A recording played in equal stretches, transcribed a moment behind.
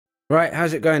Right,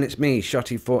 how's it going? It's me,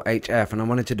 Shotty4HF, and I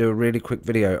wanted to do a really quick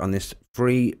video on this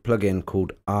free plugin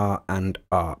called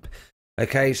R-and-Arp.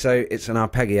 Okay, so it's an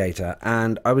arpeggiator,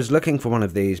 and I was looking for one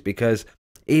of these because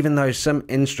even though some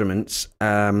instruments,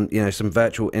 some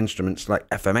virtual instruments like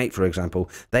FM8, for example,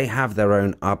 they have their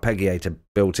own arpeggiator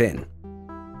built in.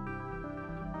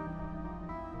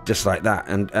 Just like that.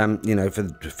 And,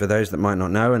 for those that might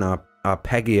not know, an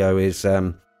arpeggio is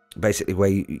basically where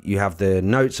you have the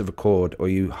notes of a chord, or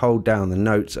you hold down the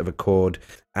notes of a chord,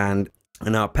 and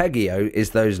an arpeggio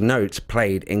is those notes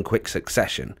played in quick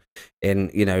succession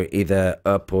in, either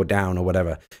up or down or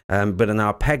whatever. But an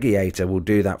arpeggiator will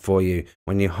do that for you.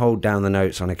 When you hold down the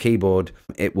notes on a keyboard,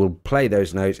 it will play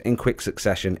those notes in quick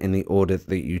succession in the order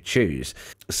that you choose.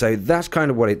 So that's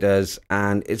kind of what it does,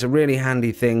 and it's a really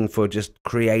handy thing for just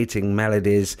creating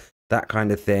melodies, that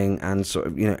kind of thing, and sort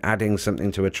of, adding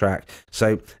something to a track.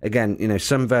 So again,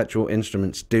 some virtual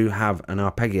instruments do have an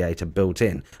arpeggiator built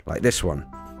in, like this one,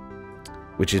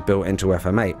 which is built into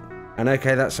FM8. And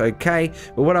okay, that's okay,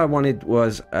 but what I wanted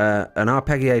was an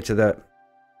arpeggiator that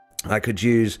I could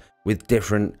use with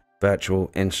different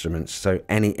virtual instruments. So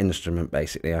any instrument,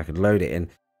 basically, I could load it in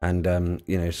and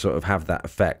sort of have that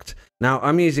effect. Now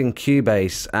I'm using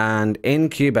Cubase, and in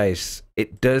Cubase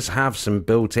it does have some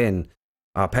built-in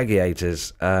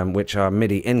arpeggiators, which are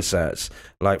MIDI inserts.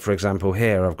 Like, for example,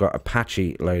 here I've got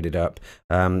Apache loaded up,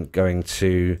 going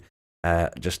to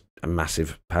just a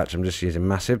massive patch. I'm just using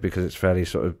massive because it's fairly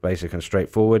sort of basic and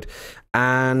straightforward.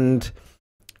 And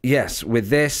yes, with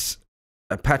this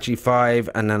Apache 5,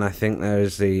 and then I think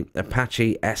there's the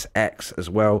Apache SX as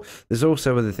well. There's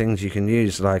also other things you can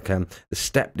use, like the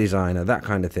step designer, that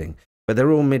kind of thing, but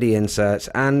they're all MIDI inserts,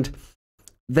 and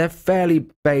they're fairly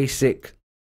basic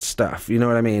stuff, you know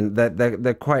what I mean?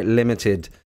 They're quite limited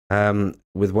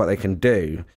with what they can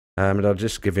do. And I'll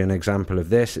just give you an example of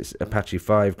this. It's Apache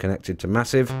 5 connected to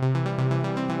Massive.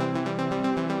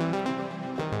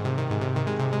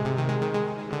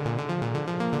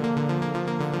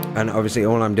 And obviously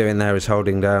all I'm doing there is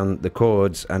holding down the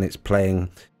chords, and it's playing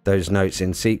those notes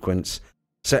in sequence.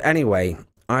 So anyway,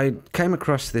 I came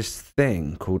across this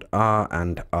thing called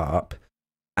R-and-Arp,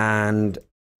 and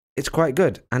it's quite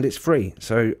good, and it's free.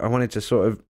 So I wanted to sort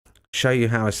of show you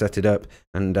how I set it up,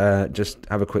 and just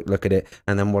have a quick look at it.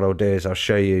 And then what I'll do is I'll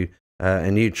show you a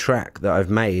new track that I've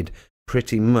made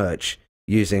pretty much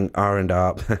using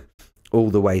R-and-Arp all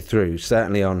the way through,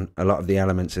 certainly on a lot of the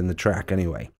elements in the track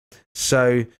anyway.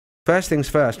 So first things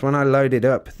first, when I loaded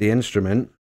up the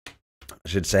instrument, I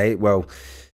should say, well,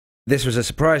 this was a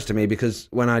surprise to me, because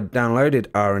when I downloaded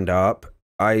R-and-Arp,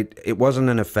 it wasn't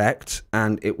an effect,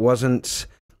 and it wasn't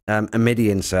a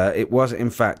MIDI insert. It was in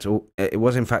fact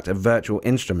a virtual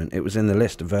instrument. It was in the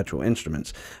list of virtual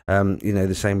instruments.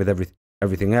 The same with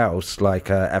everything else, like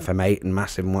FM8 and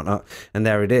Massive and whatnot. And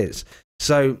there it is.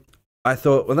 So I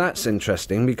thought, well, that's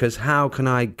interesting, because how can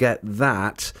I get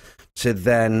that to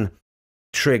then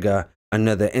trigger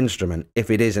another instrument, if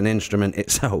it is an instrument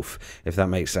itself, if that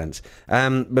makes sense.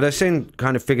 But I soon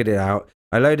kind of figured it out.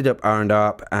 I loaded up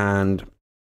R-and-Arp, and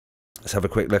let's have a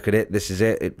quick look at it. This is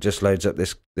it. It just loads up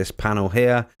this panel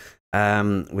here,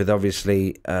 with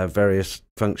obviously various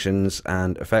functions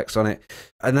and effects on it.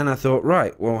 And then I thought,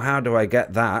 right, well, how do I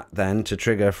get that then to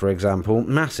trigger, for example,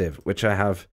 Massive, which I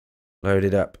have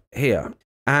loaded up here.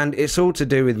 And it's all to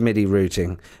do with MIDI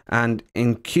routing. And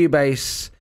in Cubase,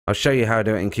 I'll show you how I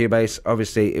do it in Cubase.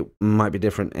 Obviously, it might be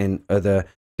different in other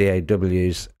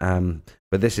DAWs,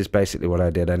 but this is basically what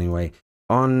I did anyway.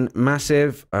 On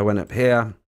Massive, I went up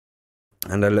here,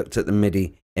 and I looked at the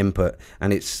MIDI input,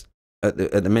 and it's at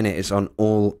the minute it's on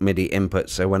all MIDI inputs.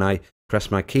 So when I press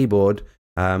my keyboard,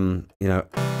 I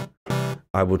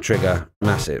will trigger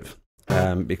Massive,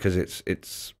 because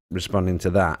it's responding to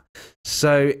that.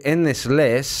 So in this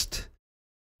list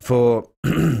for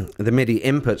the MIDI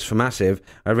inputs for Massive,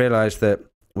 I realized that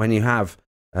when you have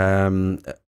an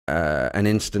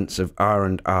instance of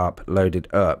R-and-Arp loaded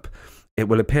up, it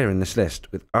will appear in this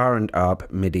list with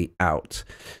R-and-Arp MIDI out.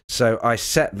 So I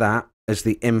set that as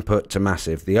the input to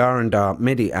Massive. The R-and-Arp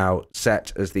MIDI out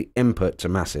set as the input to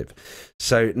Massive.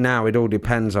 So now it all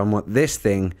depends on what this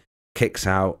thing kicks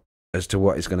out as to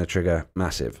what is going to trigger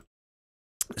Massive.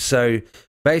 So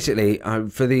basically,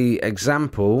 for the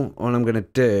example, all I'm going to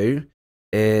do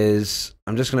is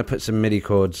I'm just going to put some MIDI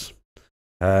chords,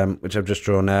 which I've just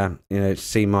drawn there. It's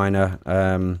C minor,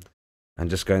 and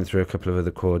just going through a couple of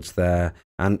other chords there,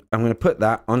 and I'm going to put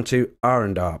that onto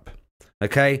R-and-Arp.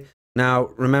 Okay, now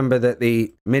remember that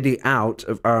the MIDI out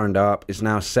of R-and-Arp is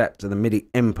now set to the MIDI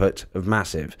input of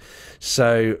Massive.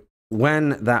 So when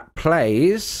that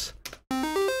plays,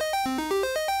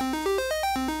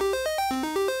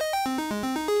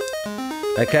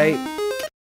 Okay,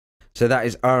 so that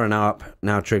is R-and-Arp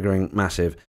now triggering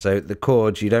massive. So the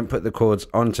chords, you don't put the chords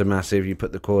onto massive, you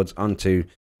put the chords onto,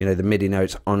 you know, the MIDI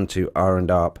notes onto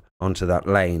R-and-Arp, onto that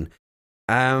lane.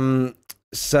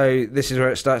 So this is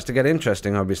where it starts to get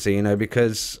interesting, obviously, you know,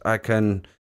 because I can,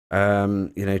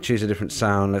 you know, choose a different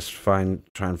sound. Let's try and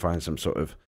find some sort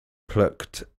of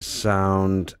plucked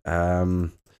sound,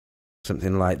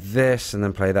 something like this, and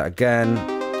then play that again.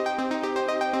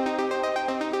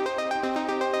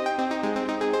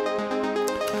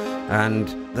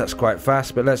 And that's quite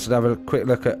fast, but let's have a quick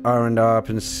look at R-and-Arp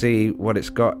and see what it's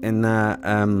got in there.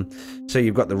 So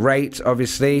you've got the rate,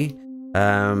 obviously.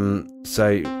 So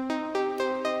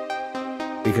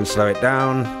you can slow it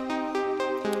down.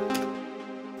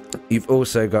 You've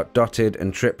also got dotted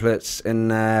and triplets in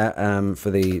there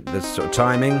for the sort of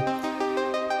timing.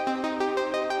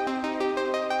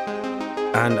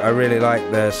 And I really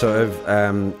like the sort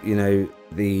of, you know,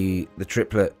 the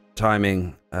triplet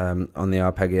timing on the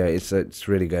Arpeggio. It's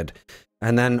really good.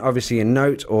 And then obviously in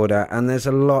note order, and there's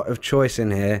a lot of choice in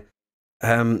here.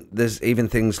 There's even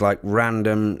things like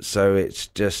random, so it's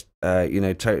just you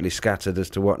know, totally scattered as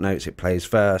to what notes it plays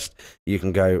first. You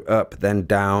can go up then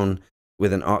down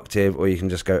with an octave, or you can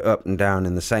just go up and down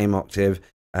in the same octave.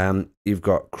 You've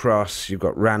got cross, you've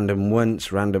got random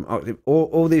once, random octave,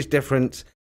 all these different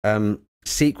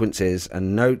sequences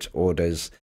and note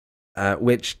orders,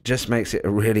 which just makes it a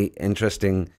really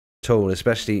interesting tool,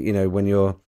 especially, you know, when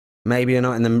you're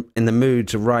not in the mood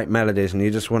to write melodies and you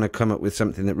just want to come up with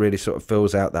something that really sort of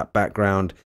fills out that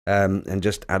background, and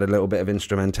just add a little bit of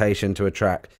instrumentation to a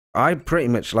track. I pretty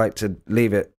much like to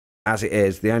leave it as it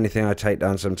is. The only thing I take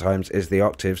down sometimes is the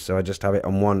octave, so I just have it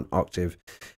on one octave,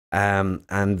 and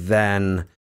then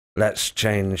let's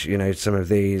change, you know, some of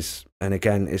these, and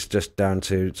again it's just down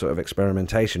to sort of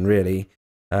experimentation, really.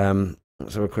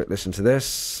 Let's have a quick listen to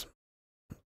this.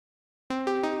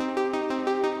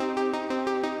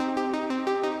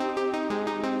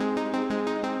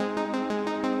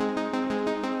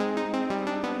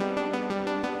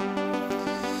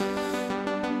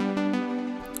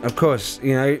 Of course,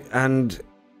 you know, and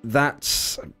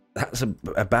that's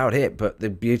about it. But the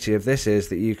beauty of this is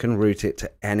that you can route it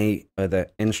to any other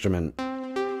instrument.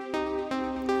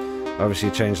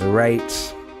 Obviously, change the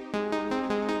rates.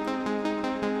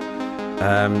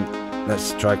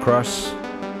 Let's try cross.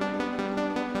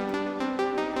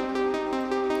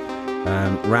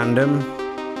 Random.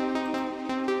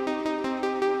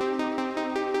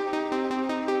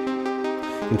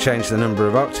 You can change the number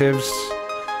of octaves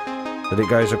that it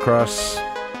goes across,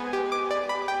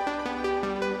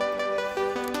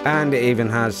 and it even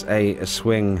has a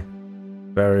swing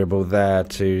variable there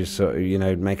to sort of, you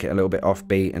know, make it a little bit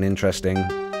offbeat and interesting.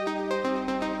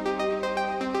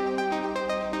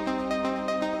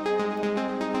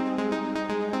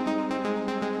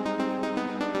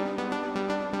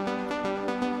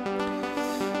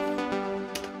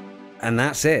 And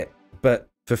that's it. But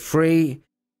for free,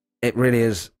 it really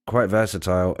is quite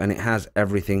versatile, and it has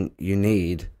everything you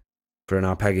need for an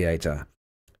arpeggiator.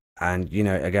 And, you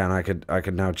know, again, I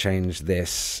could now change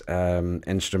this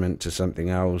instrument to something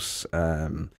else.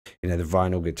 You know, the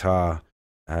vinyl guitar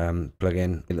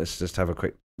plugin. Let's just have a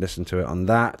quick listen to it on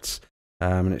that,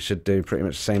 and it should do pretty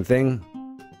much the same thing.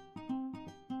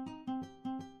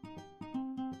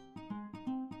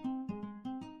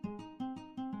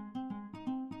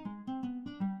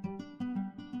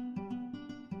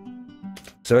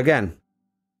 So again,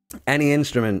 any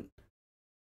instrument,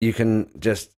 you can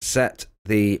just set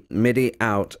the MIDI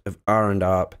out of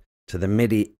R-and-Arp to the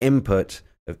MIDI input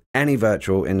of any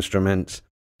virtual instrument,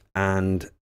 and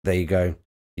there you go.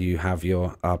 You have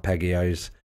your arpeggios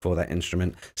for that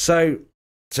instrument. So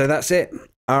that's it.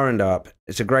 R-and-Arp.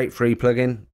 It's a great free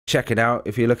plugin. Check it out.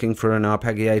 If you're looking for an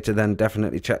arpeggiator, then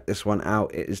definitely check this one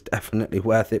out. It is definitely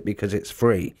worth it because it's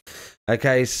free.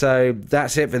 Okay, so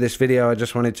that's it for this video. I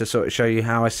just wanted to sort of show you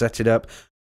how I set it up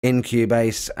in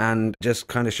Cubase and just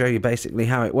kind of show you basically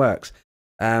how it works.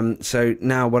 So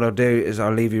now what I'll do is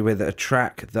I'll leave you with a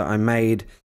track that I made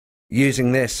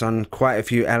using this on quite a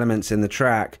few elements in the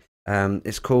track.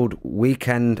 It's called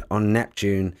Weekend on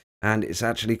Neptune, and it's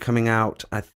actually coming out,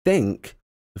 I think,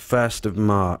 the 1st of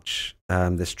March.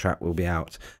 This track will be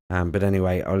out. But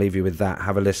anyway, I'll leave you with that.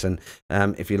 Have a listen.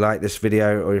 If you like this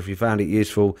video or if you found it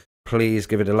useful, please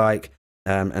give it a like,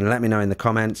 and let me know in the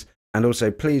comments. And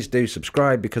also, please do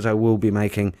subscribe, because I will be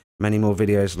making many more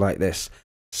videos like this.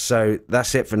 So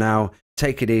that's it for now.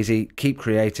 Take it easy. Keep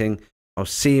creating. I'll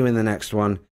see you in the next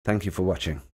one. Thank you for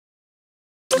watching.